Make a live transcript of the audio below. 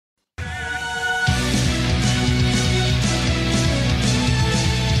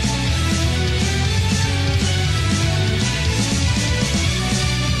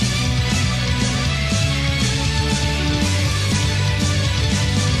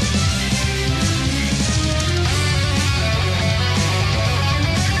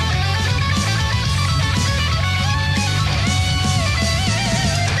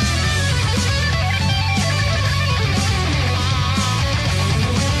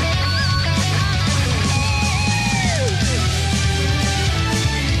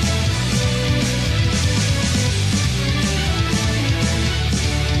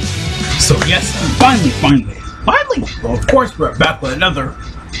yes, finally, well, of course, we're back with another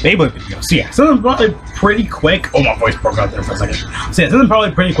Beyblade video. So yeah, something probably pretty quick. Oh, my voice broke out there for a second. So yeah, something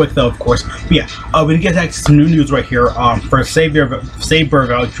probably pretty quick though, of course. But yeah, we get to some new news right here. For Saber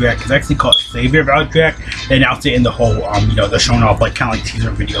Valtryike, it's actually called Saber Valtryike. They announced it in the whole, you know, they're showing off like kind of like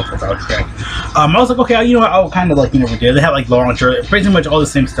teaser video for Valtryike. I was like, okay, you know what, I'll kind of like, you know, they had like launcher, pretty much all the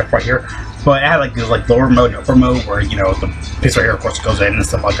same stuff right here. But it had like this like lower mode and upper mode where, you know, the piece right here of course goes in and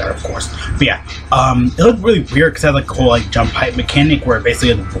stuff like that, of course. But yeah, it looked really weird because it had like a whole like jump height mechanic where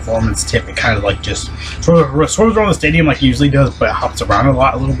basically the performance tip, it kind of like just sort of around the stadium like it usually does, but it hops around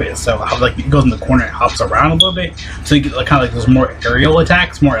a little bit. So like it goes in the corner and hops around a little bit. So you get like kind of like those more aerial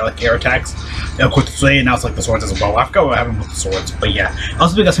attacks, more like air attacks. And of course today announced like the swords as well. I forgot what happened with the swords, but yeah.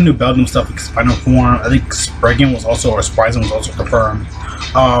 Also we got some new Beyblade stuff like Spinal Form. I think Spriggan was also, or Spryzen was also confirmed.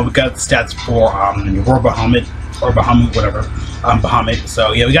 We got the stats for Bahamut, or Bahamut, whatever. Bahamut.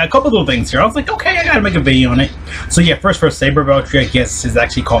 So yeah, we got a couple little things here. I was like, okay, I gotta make a video on it. So yeah, first for Saber Valtryike, yes, it's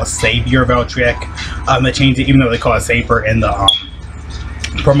actually called Savior Valtryike. They changed it, even though they call it Saber in the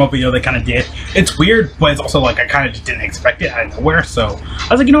promo video they kind of did. It's weird, but it's also like I kind of just didn't expect it out of nowhere. So I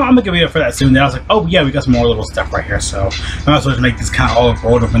was like, you know what, I'm gonna make a video for that soon. Then I was like, oh yeah, we got some more little stuff right here. So I might as well just make this kind of all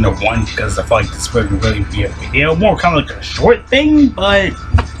rolled up into one because I feel like this would really be a video, more kind of like a short thing, but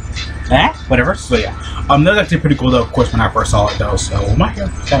whatever. So yeah, that was actually pretty cool though. Of course, when I first saw it though. So my hair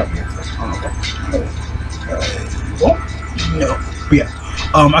got up here. But yeah,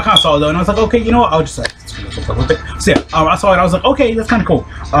 I kind of saw it though, and I was like, okay, you know what, I'll just like. So yeah, I saw it. I was like, okay, that's kind of cool.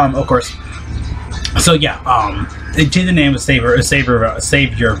 Of course. So yeah, they changed the name of Savior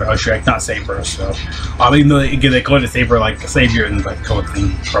Valtryike, not Saber. So even though they call it Saber, like Savior and like code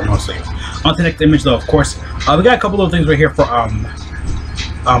thing for mostly. On to the next image though, of course, we got a couple of things right here for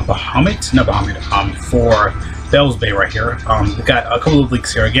Bahamut, not Bahamut, for Bell's Bay right here. We got a couple of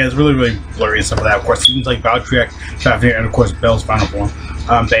leaks here. Again, it's really blurry and stuff like that. Of course, it seems like Valtryike, and of course Bell's final form.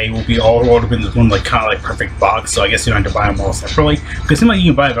 Bay will be all rolled up in this one like kind of like perfect box. So I guess you don't have to buy them all separately. Because it seems like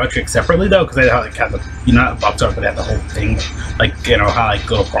you can buy Valtryike separately though, because they have like the, you know, not the box art, but they have the whole thing, like, you know, how like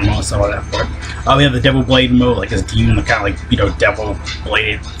little promo and stuff like that for it. We have the Devil Blade mode, like this demon, kind of like, you know, devil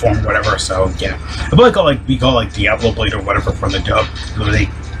bladed form or whatever. So yeah, I probably call it, we call it like Diablo Blade or whatever for the dub. They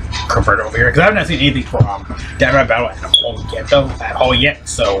convert over here because I haven't seen anything for Dead Battle at all yet.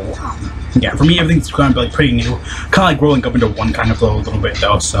 So yeah, for me everything's kind of like pretty new, kind of like rolling up into one kind of flow a little bit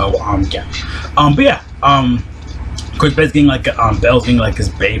though. So yeah, but yeah, of course Bell's getting like Bell's getting like his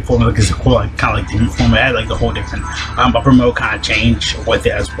Bay form, like his cool like kind of like demon form. It had like the whole different upper mode kind of change with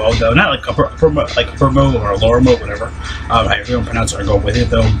it as well though. Not like upper mode or lower mode, whatever. However you don't pronounce it or go with it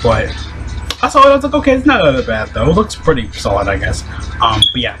though, but. I saw it, I was like, okay, it's not that bad though. It looks pretty solid, I guess.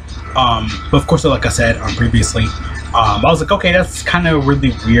 But yeah. But of course, like I said previously, I was like, okay, that's kind of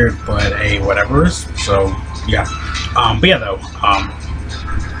really weird, but hey, whatever. So yeah. But yeah, though.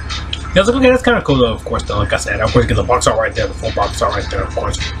 I was like, okay, that's kind of cool though, of course, though, like I said. Of course, get the box art right there, the full box art right there, of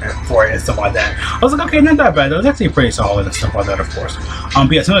course, for it and stuff like that. I was like, okay, not that bad though. It's actually pretty solid and stuff like that, of course.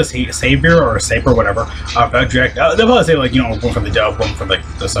 But yeah, so it's Savior or Saber, whatever. Valtryike, they'll probably say like, you know, one for the dub, one for like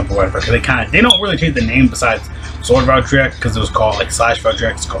the stuff or whatever, because they don't really change the name besides Sword Valtryike, because it was called like Slash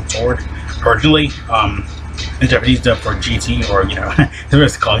Valtryike, it's called Sword originally. In Japanese dub for GT, or you know, they're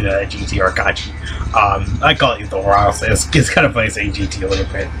just calling it a GT or Gachi. I call it either or. Honestly, it's kind of funny saying GT a little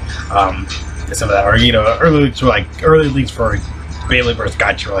bit. Some of that, or you know, early leaks for Beyblade versus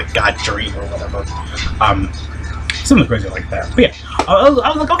Gachi, or like Gachiri or whatever. Something crazy like that. But yeah, I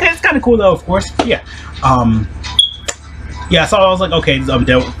was like, okay, it's kind of cool though, of course. Yeah. Yeah, so I was like, okay, kind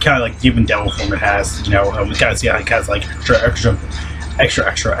of like even devil form it has, you know, we kind of see how it has like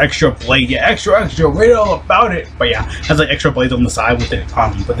extra blade, yeah, extra, read all about it. But yeah, it has like extra blades on the side with it,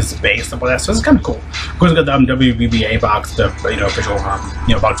 with this base stuff like that. So it's kind of cool. Of course, we got the WBBA box, the you know official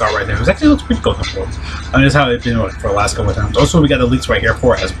you know box art right there. It actually looks pretty cool for it. And this is how it's been like, for the last couple of times. Also, we got the leaks right here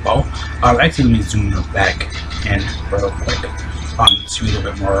for it as well. Actually, let me zoom back in real quick. See a little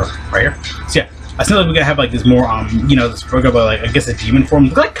bit more right here. So yeah. I feel like we're gonna have like this more, you know, this regular, like I guess a demon form,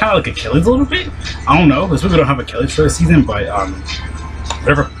 like kind of like Achilles a little bit. I don't know. This we don't have Achilles for the season, but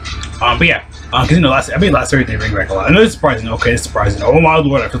whatever. But yeah, because you know, last Thursday they bring back a lot. I know it's surprising. Okay, it's surprising. Oh my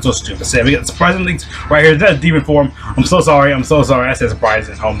lord, I feel so stupid. So we got the Spryzen leaks right here. That's demon form. I'm so sorry. I said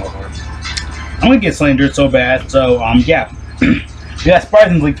surprising. Oh my lord. I'm gonna get slandered so bad. So yeah, yeah,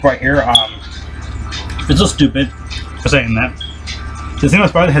 Spryzen leaks right here. It's so stupid for saying that. The same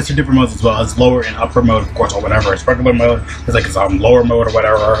as Spryzen has two different modes as well. It's lower and upper mode, of course, or whatever. It's regular mode. It's like it's lower mode or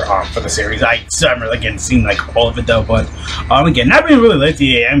whatever for the series. I haven't really again seen like all of it though, but again, not being really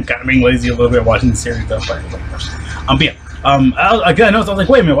lazy. I'm kind of being lazy a little bit watching the series though, but yeah. Again, I was like,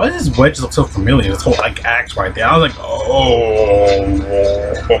 wait a minute, why does this wedge look so familiar? This whole like axe right there. I was like, oh,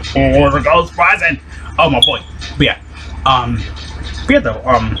 there goes Spryzen. Oh my boy. But yeah,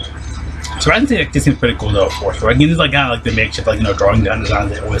 so I think this seems pretty cool though, of course. Right? Again, this is like kind of like the makeshift, like drawing down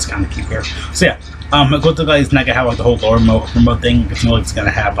designs they always kind of keep here. So yeah. It looks like it's not gonna have like the whole lower remote thing. It's like it's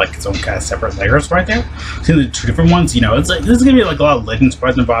gonna have like its own kind of separate layers right there. See the two different ones. It's like this is gonna be like a lot of Legend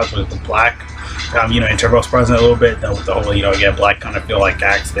Spryzen vibes with the black, and Turbo Spryzen a little bit. With the whole black kind of feel like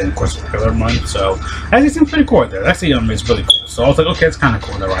axe. Then of course the regular one. So actually seems pretty cool right there. Actually, it's really cool. So I was like, okay, it's kind of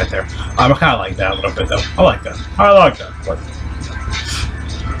cool though right there. I kind of like that a little bit though. I like that. But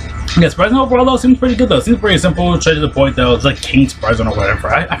yeah, Spryzen overall though seems pretty good though. Seems pretty simple, straight to the point though. It's like King Spryzen or whatever.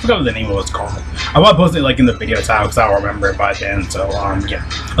 I forgot what the name of it's called. I want to post it like in the video tile because I don't remember it by then. So yeah,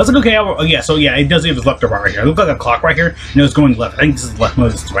 I was like, okay, so yeah, it does give us left or right here. It looks like a clock right here. It's going left. I think this is left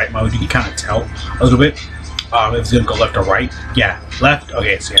mode. This is right mode. You can kind of tell a little bit. If it's gonna go left or right. Yeah, left.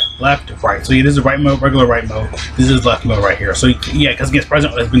 Okay, so yeah, left, right. So yeah, this is right mode, regular right mode. This is left mode right here. So yeah, because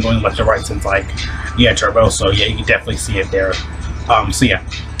Spryzen has been going left to right since like Turbo. So yeah, you can definitely see it there. So yeah.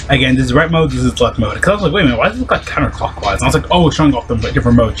 Again, this is right mode, this is left mode. Because I was like, wait a minute, why does it look like counterclockwise? And I was like, oh, it's showing off the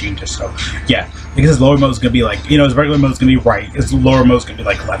different mode changes. So, yeah. Because his lower mode is going to be like, his regular mode is going to be right. His lower mode is going to be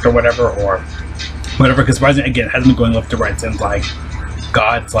like left or whatever. Because Spryzen, again, hasn't been going left to right since like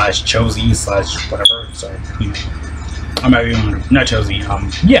God / Chosy / whatever. So, I'm not even, not Chosy.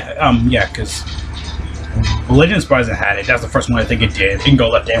 Because Legend Spryzen had it. That's the first one I think it did. It can go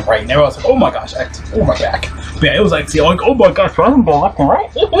left and right. And everyone was like, oh my gosh, oh my back. But yeah, it was like, oh my gosh, Spryzen go left and right.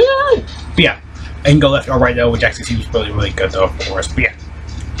 But yeah, it can go left or right though, which actually seems really, really good though, of course. But yeah,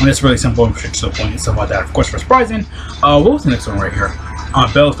 and it's really simple and straight to the point and stuff like that. Of course, for Spryzen, what was the next one right here?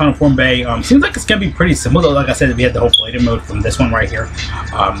 Bell's Final Form Bay. Seems like it's gonna be pretty similar though. Like I said, we had the whole bladed mode from this one right here.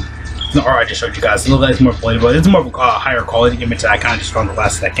 Or I just showed you guys. It looks like it's more bladed, but it's more of a higher quality image that I kind of just found the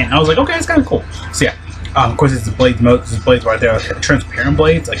last second. And I was like, okay, it's kind of cool. So yeah. Of course, it's the blades mode. This is blades right there, like transparent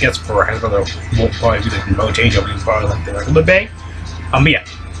blades. I guess for Hasbro, won't probably be like the mode change. It'll be probably like the regular bay. But yeah,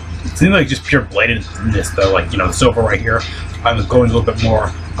 it seems like just pure bladedness though. Like the silver right here. I'm going a little bit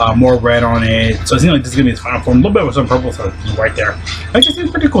more red on it. So it seems like this is gonna be its final form. A little bit with some purple stuff right there. It just seems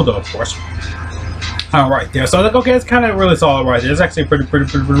pretty cool though, of course. Right there. So I was like, okay, it's kind of really solid right there. It's actually pretty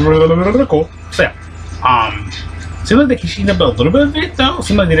cool. So yeah. Seems like they cleaned up a little bit of it though.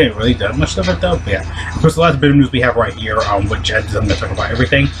 Seems like they didn't really do much of it though. But yeah. Of course, the last bit of news we have right here, with Jed, I'm gonna talk about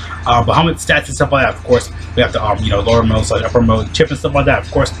everything. Bahamut stats and stuff like that. Of course, we have the lower mode, so upper mode chip and stuff like that.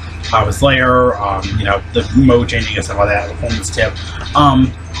 Of course, his layer, the mode changing and stuff like that. Performance tip.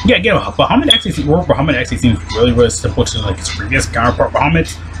 Yeah, again, Bahamut actually seems really, really simple to like its previous counterpart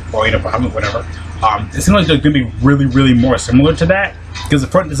Bahamut, or Bahamut, whatever. It seems like they're gonna be really, really more similar to that. Because the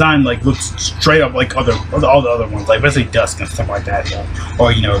front design looks straight up like all the other ones, like basically Dusk and stuff like that,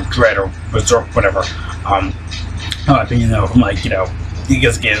 or Dread or Berserk, whatever. From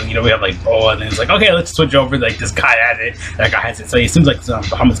because again, we have like and then it's like, okay, let's switch over. Like this guy had it, that guy has it. So it seems like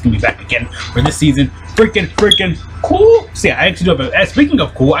Bahamut's gonna be back again for this season. Freaking cool. So yeah, I actually do have a. Speaking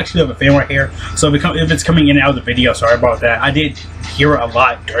of cool, I actually have a fan right here. So if it's coming in and out of the video, sorry about that. I did hear it a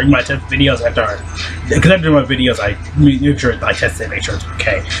lot during my test videos because after my videos, I make sure I test it, make sure it's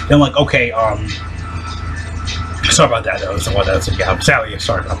okay. Then I'm like, okay, sorry about that though. So yeah, I'm sorry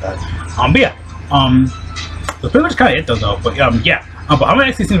about that. But yeah, that's pretty much kind of it though. But yeah. Bahamut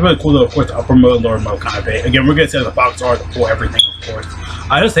actually seems really cool though, of course, the upper mode, lower mode kind of bit. Again, we're gonna say the box art, the full everything, of course.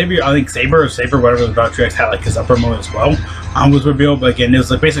 I know Saber, whatever the Valtryike had like his upper mode as well. Was revealed, but again, it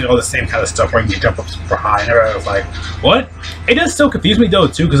was like basically all the same kind of stuff where you can jump up super high, and everybody was like, what? It does still confuse me though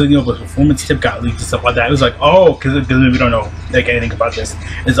too, because the performance tip got leaked and stuff like that. It was like, oh, because we don't know like anything about this.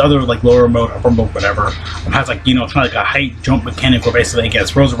 It's other like lower mode, upper mode, whatever. It has like kind of like a height jump mechanic where basically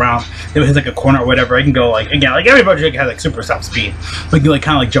it rolls around. If it hits like a corner or whatever, it can go like again like everybody has like super top speed. But you can like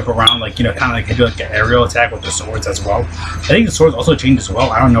kind of like jump around, like kind of like do like an aerial attack with the swords as well. I think the swords also change as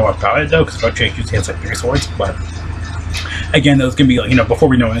well. I don't know about it though, because Valtryike usually has like 3 swords, but. Again, those can be like, before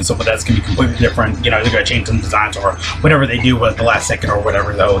we know it and stuff like that's gonna be completely different. They're gonna change some designs or whatever they do at the last second or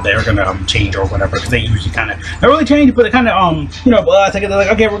whatever. Though they're gonna change or whatever, because they usually kind of not really change, but they kind of but last second they're like,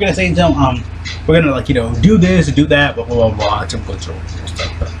 okay, we're gonna change them. We're gonna like do this, do that, blah blah blah blah, typical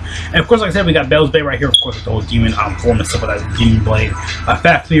stuff. But, and of course, like I said, we got Bell's Bay right here. Of course, with the whole demon form and stuff like that, demon blade,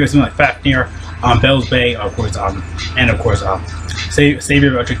 Fafnir, something like Fafnir, Bell's Bay, of course, and of course,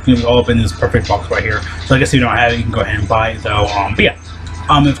 Savior Valtryike all up in this perfect box right here. So I guess if you don't have it, you can go ahead and buy it though. But yeah,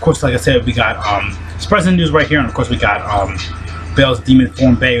 and of course, like I said, we got Spryzen news right here, and of course we got Bell's Demon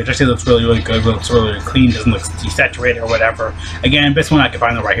Form Bay, which actually looks really, really good. It looks really, really clean. Doesn't look desaturated or whatever. Again, best one I can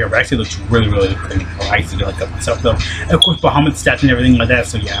find right here, but actually looks really, really clean. I used to do like that myself though. And of course, Bahamut stats and everything like that.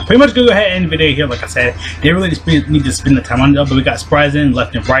 So yeah, pretty much go ahead and end the video here. Like I said, they really just need to spend the time on it. But we got Spryzen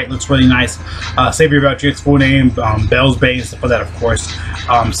left and right. Looks really nice. Savior Valtrike's full name, Bell's Bay and stuff like that, of course.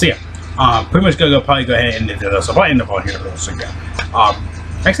 So yeah, pretty much gonna probably go ahead and end the video. So I'll probably end up on here though. So yeah.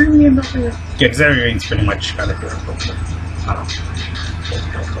 Actually, we end up here. Yeah, because everything's pretty much kind of here. I don't know.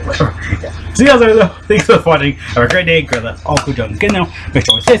 Yeah. See you guys later though. Thanks for watching. Have a great day. Great life. All good junk. Get now. Make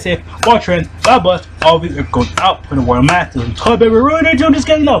sure we stay safe. Watch trends. God bless. All of you are going out. Put a warm mask. Doesn't talk baby. Ruin it. Just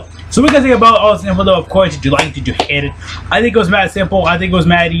getting up. So what do you guys think about all this info though? Of course, did you like it? Did you hate it? I think it was mad simple. I think it was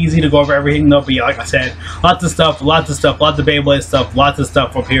mad easy to go over everything though. But yeah, like I said, lots of stuff, lots of Beyblade stuff, lots of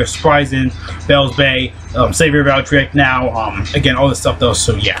stuff up here. Spryzen, Bell's Bay, Savior Valtryike now. Again, all this stuff though.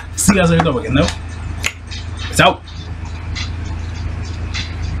 So yeah, see you guys later though. Again though. It's out.